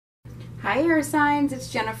Hi air signs,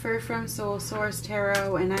 it's Jennifer from Soul Source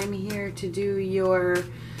Tarot, and I'm here to do your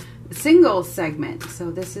singles segment.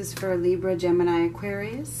 So this is for Libra, Gemini,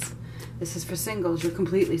 Aquarius. This is for singles. You're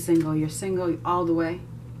completely single. You're single all the way.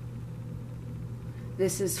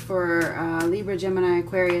 This is for Libra, Gemini,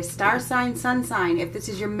 Aquarius, star sign, sun sign. If this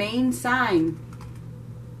is your main sign,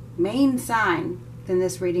 then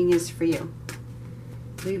this reading is for you.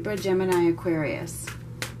 Libra, Gemini, Aquarius.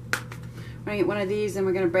 We're going to get one of these and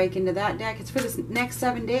we're going to break into that deck. It's for the next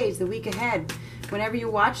 7 days, the week ahead. Whenever you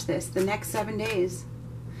watch this, the next 7 days.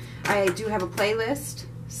 I do have a playlist,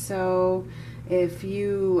 so if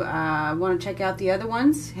you want to check out the other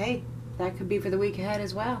ones, hey, that could be for the week ahead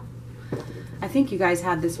as well. I think you guys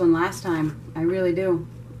had this one last time. I really do.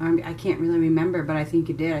 I can't really remember, but I think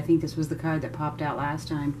you did. I think this was the card that popped out last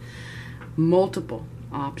time. Multiple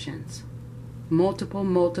options. Multiple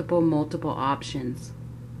options.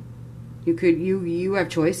 You have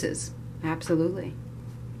choices. Absolutely.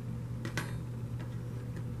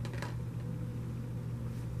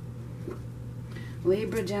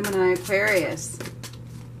 Libra, Gemini, Aquarius.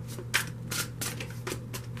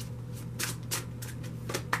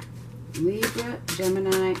 Libra,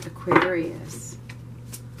 Gemini, Aquarius.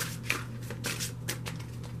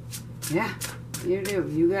 Yeah, you do.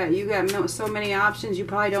 You got so many options, you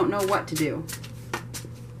probably don't know what to do.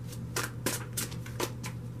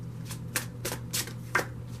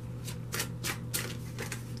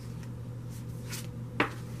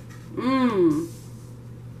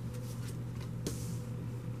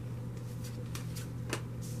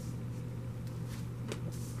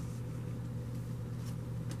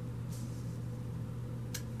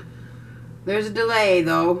 There's a delay,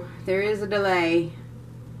 though. There is a delay.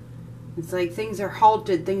 It's like things are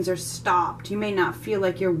halted, things are stopped. You may not feel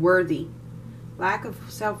like you're worthy. Lack of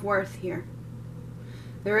self-worth here.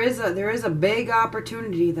 There is a big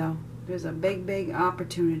opportunity, though. There's a big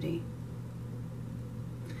opportunity.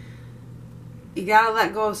 You gotta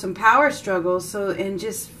let go of some power struggles and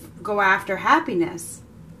just go after happiness.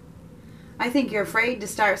 I think you're afraid to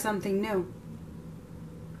start something new.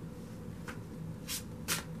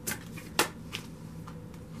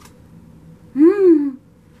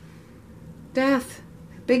 Death.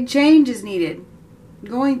 Big change is needed.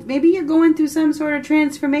 Maybe you're going through some sort of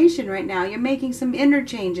transformation right now. You're making some inner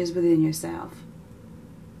changes within yourself.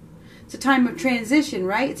 It's a time of transition,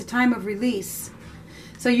 right? It's a time of release.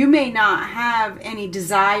 So you may not have any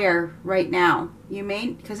desire right now.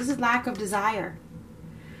 Because this is lack of desire.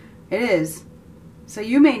 It is. So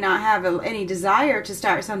you may not have any desire to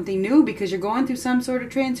start something new because you're going through some sort of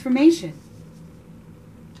transformation.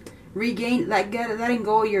 Letting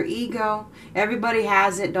go of your ego. Everybody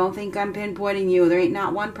has it. Don't think I'm pinpointing you. There ain't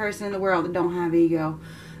not one person in the world that don't have ego.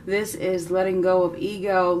 This is letting go of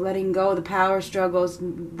ego, letting go of the power struggles,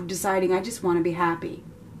 deciding I just want to be happy.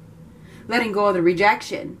 Letting go of the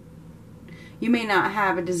rejection. You may not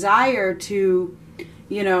have a desire to,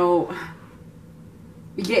 get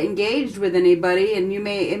engaged with anybody, and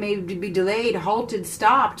it may be delayed, halted,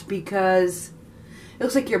 stopped because it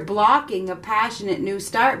looks like you're blocking a passionate new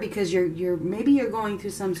start because maybe you're going through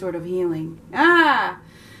some sort of healing.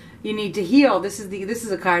 You need to heal. This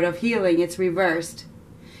is a card of healing. It's reversed.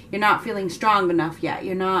 You're not feeling strong enough yet.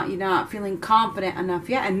 You're not feeling confident enough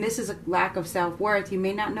yet, and this is a lack of self-worth. You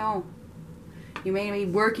may not know. You may be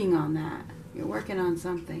working on that. You're working on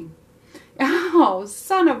something. Oh,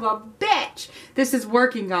 son of a bitch! This is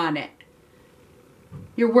working on it.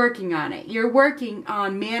 You're working on it. You're working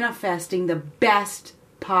on manifesting the best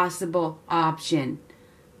possible option.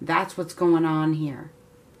 That's what's going on here.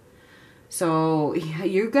 So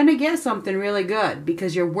you're going to get something really good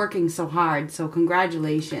because you're working so hard. So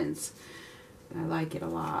congratulations. I like it a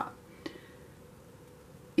lot.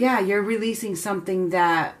 Yeah, you're releasing something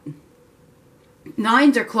that...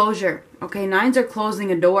 Nines are closure. Okay, nines are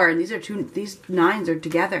closing a door. And these nines are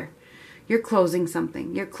together. You're closing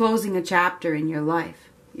something. You're closing a chapter in your life.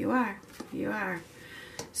 You are. You are.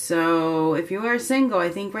 So if you are single, I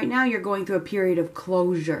think right now you're going through a period of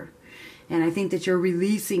closure. And I think that you're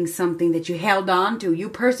releasing something that you held on to. You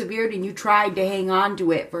persevered and you tried to hang on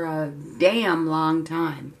to it for a damn long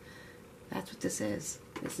time. That's what this is.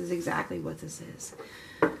 This is exactly what this is.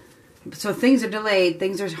 So things are delayed.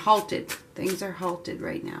 Things are halted. Things are halted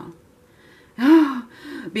right now.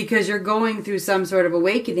 Because you're going through some sort of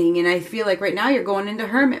awakening, and I feel like right now you're going into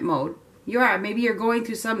hermit mode. You are. Maybe you're going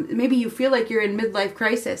through maybe you feel like you're in midlife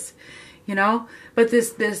crisis, but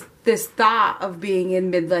this thought of being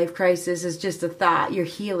in midlife crisis is just a thought. You're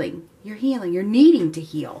healing. You're healing. You're needing to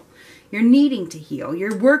heal. You're needing to heal.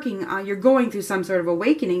 You're working on, you're going through some sort of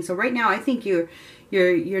awakening. So right now, I think you're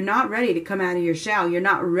not ready to come out of your shell. You're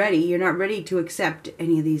not ready. You're not ready to accept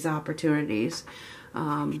any of these opportunities.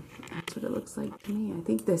 That's what it looks like to me. I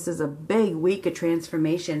think this is a big week of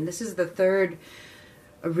transformation. This is the third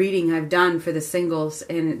reading I've done for the singles,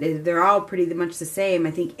 and they're all pretty much the same.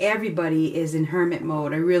 I think everybody is in hermit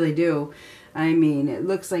mode. I really do. I mean, it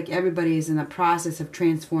looks like everybody is in the process of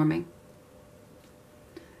transforming.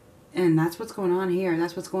 And that's what's going on here.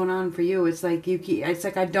 That's what's going on for you. It's like it's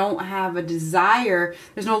like I don't have a desire.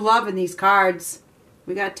 There's no love in these cards.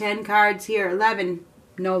 We got 10 cards here. 11.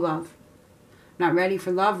 No love. Not ready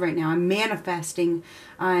for love right now. I'm manifesting.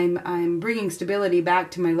 I'm bringing stability back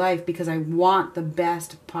to my life because I want the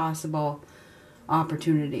best possible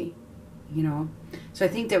opportunity. You know. So I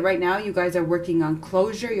think that right now you guys are working on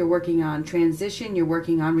closure. You're working on transition. You're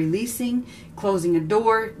working on releasing, closing a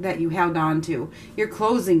door that you held on to. You're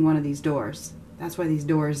closing one of these doors. That's why these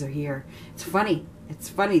doors are here. It's funny. It's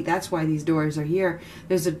funny. That's why these doors are here.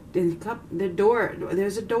 There's a door.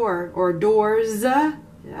 There's a door or doors.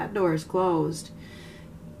 That door is closed.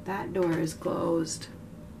 That door is closed.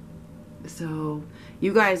 So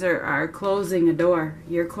you guys are closing a door.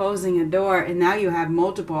 You're closing a door, and now you have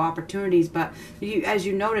multiple opportunities. But as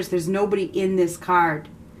you notice, there's nobody in this card.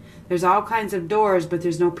 There's all kinds of doors, but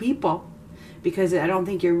there's no people, because I don't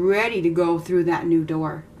think you're ready to go through that new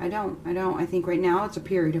door. I don't. I think right now it's a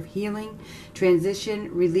period of healing,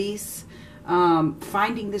 transition, release,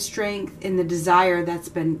 finding the strength in the desire that's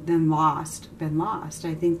been lost.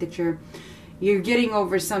 I think that you're getting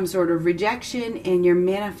over some sort of rejection, and you're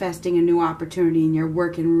manifesting a new opportunity, and you're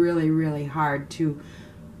working really, really hard to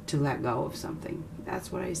let go of something.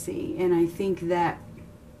 That's what I see. And I think that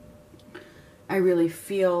I really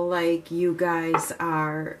feel like you guys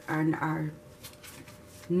are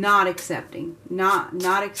not accepting,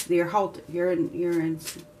 you're halted. You're in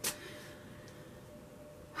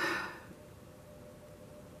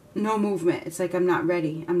no movement. It's like I'm not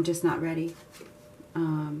ready. I'm just not ready.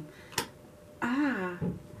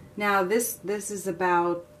 Now this is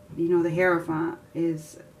about, you know, the Hierophant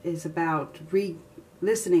is about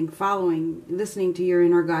listening to your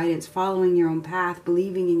inner guidance, following your own path,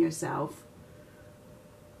 believing in yourself.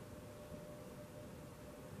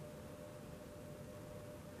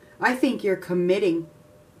 I think you're committing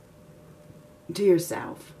to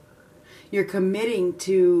yourself. You're committing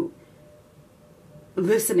to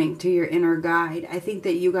listening to your inner guide. I think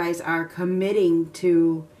that you guys are committing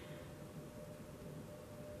to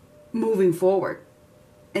moving forward.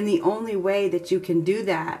 And the only way that you can do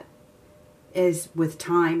that is with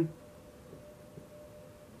time.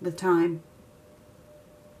 With time.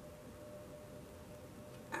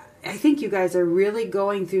 I think you guys are really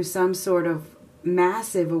going through some sort of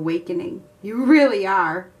massive awakening. You really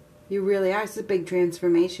are. You really are. It's a big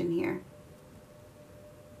transformation here.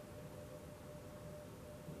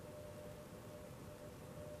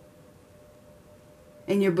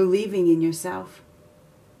 And you're believing in yourself.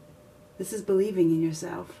 This is believing in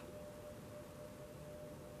yourself.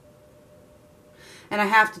 And I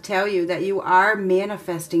have to tell you that you are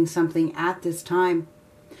manifesting something at this time.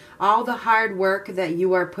 All the hard work that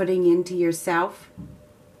you are putting into yourself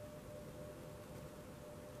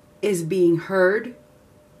is being heard.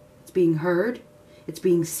 It's being heard. It's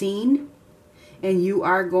being seen. And you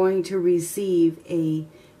are going to receive a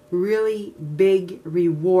really big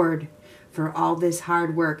reward for all this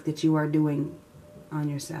hard work that you are doing on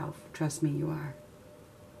yourself. Trust me, you are.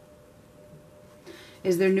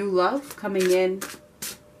 Is there new love coming in?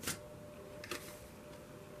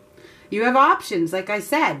 You have options, like I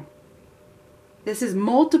said. This is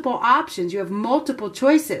multiple options. You have multiple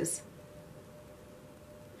choices.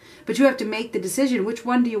 But you have to make the decision. Which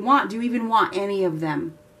one do you want? Do you even want any of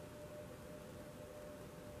them?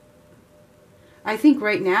 I think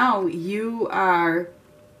right now you are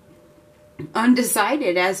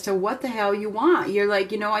undecided as to what the hell you want. You're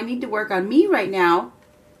like, you know, I need to work on me right now.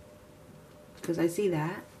 Because I see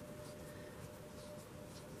that.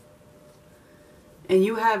 And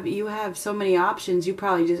you have so many options. You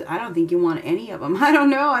probably just, I don't think you want any of them. I don't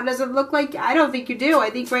know. It doesn't look like, I don't think you do. I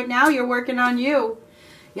think right now you're working on you.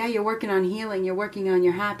 Yeah, you're working on healing. You're working on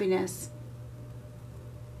your happiness.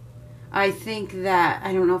 I think that,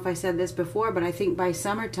 I don't know if I said this before, but I think by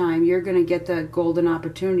summertime you're going to get the golden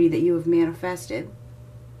opportunity that you have manifested.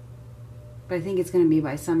 But I think it's going to be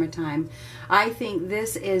by summertime. I think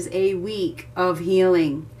this is a week of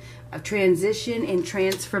healing, of transition and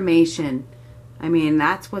transformation. I mean,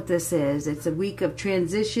 that's what this is. It's a week of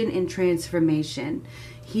transition and transformation.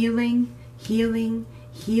 Healing, healing,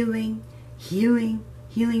 healing, healing,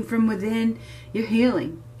 healing from within. You're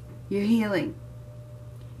healing. You're healing.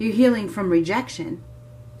 You're healing from rejection.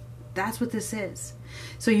 That's what this is.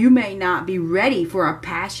 So you may not be ready for a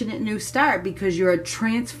passionate new start because you're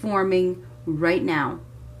transforming right now.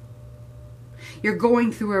 You're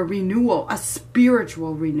going through a renewal, a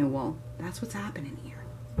spiritual renewal. That's what's happening here.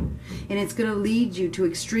 And it's going to lead you to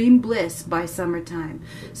extreme bliss by summertime.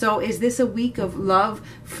 So is this a week of love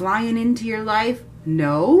flying into your life?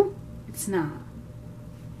 No, it's not.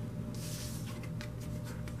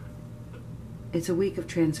 It's a week of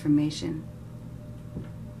transformation.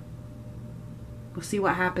 We'll see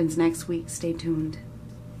what happens next week. Stay tuned.